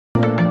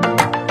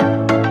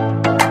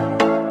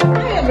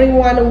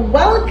everyone,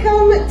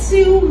 welcome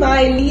to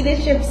my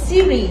leadership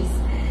series.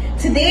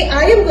 Today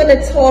I am going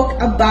to talk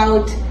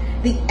about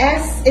the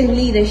S in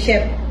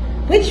leadership,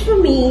 which for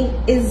me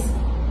is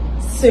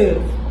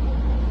serve.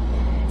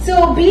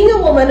 So being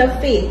a woman of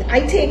faith,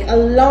 I take a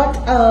lot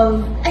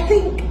of, I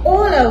think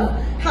all of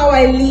how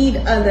I lead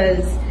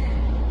others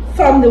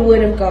from the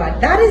Word of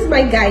God. That is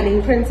my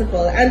guiding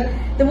principle,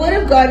 and the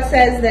Word of God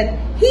says that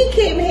He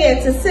came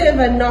here to serve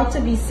and not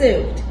to be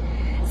served.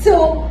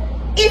 So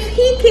if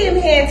He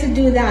came here to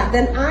do that,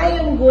 then I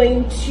am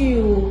going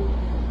to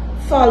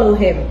follow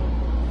Him.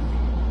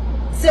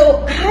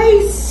 So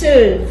I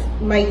serve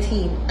my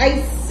team.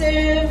 I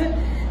serve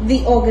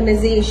the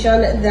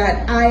organization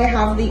that I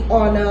have the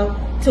honor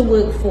to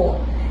work for.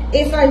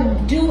 If I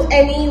do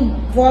any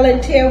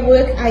volunteer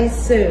work, I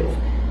serve.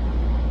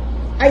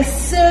 I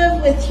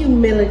serve with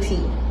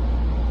humility.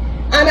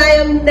 And I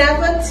am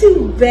never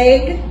too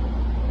big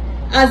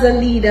as a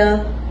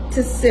leader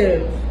to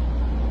serve.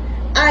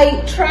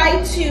 I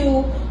try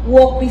to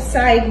walk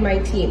beside my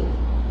team.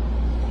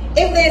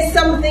 If there's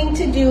something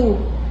to do,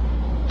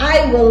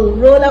 I will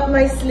roll up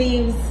my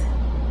sleeves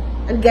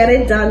and get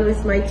it done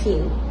with my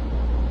team.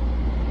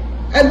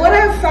 And what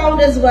I've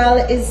found as well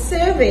is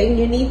serving,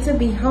 you need to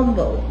be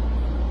humble.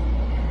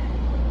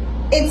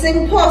 It's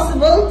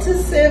impossible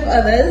to serve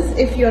others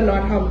if you're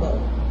not humble.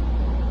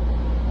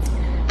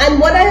 And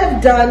what I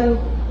have done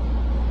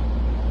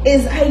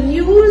is I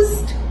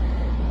used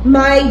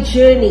my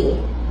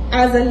journey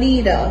as a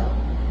leader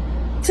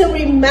to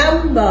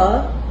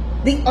remember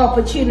the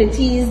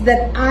opportunities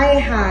that I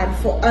had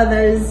for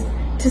others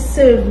to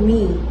serve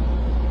me.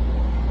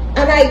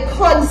 And I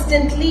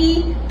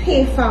constantly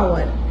pay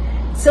forward.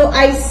 So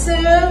I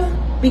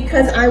serve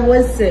because I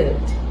was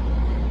served.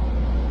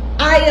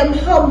 I am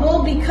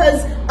humble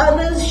because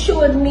others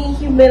showed me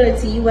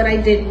humility when I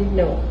didn't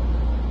know.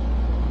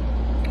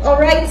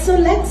 Alright, so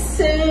let's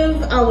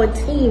serve our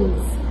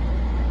teams.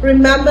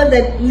 Remember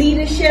that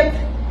leadership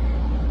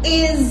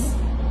is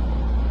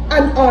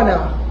an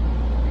honor.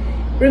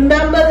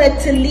 Remember that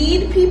to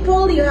lead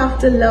people, you have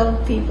to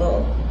love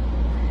people.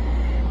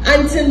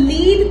 And to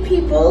lead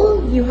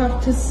people, you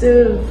have to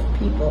serve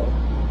people.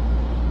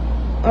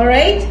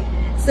 Alright?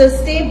 So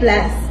stay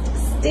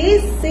blessed, stay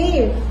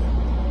safe,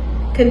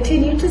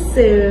 continue to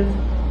serve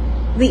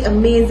the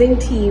amazing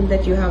team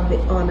that you have the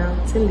honor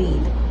to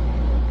lead.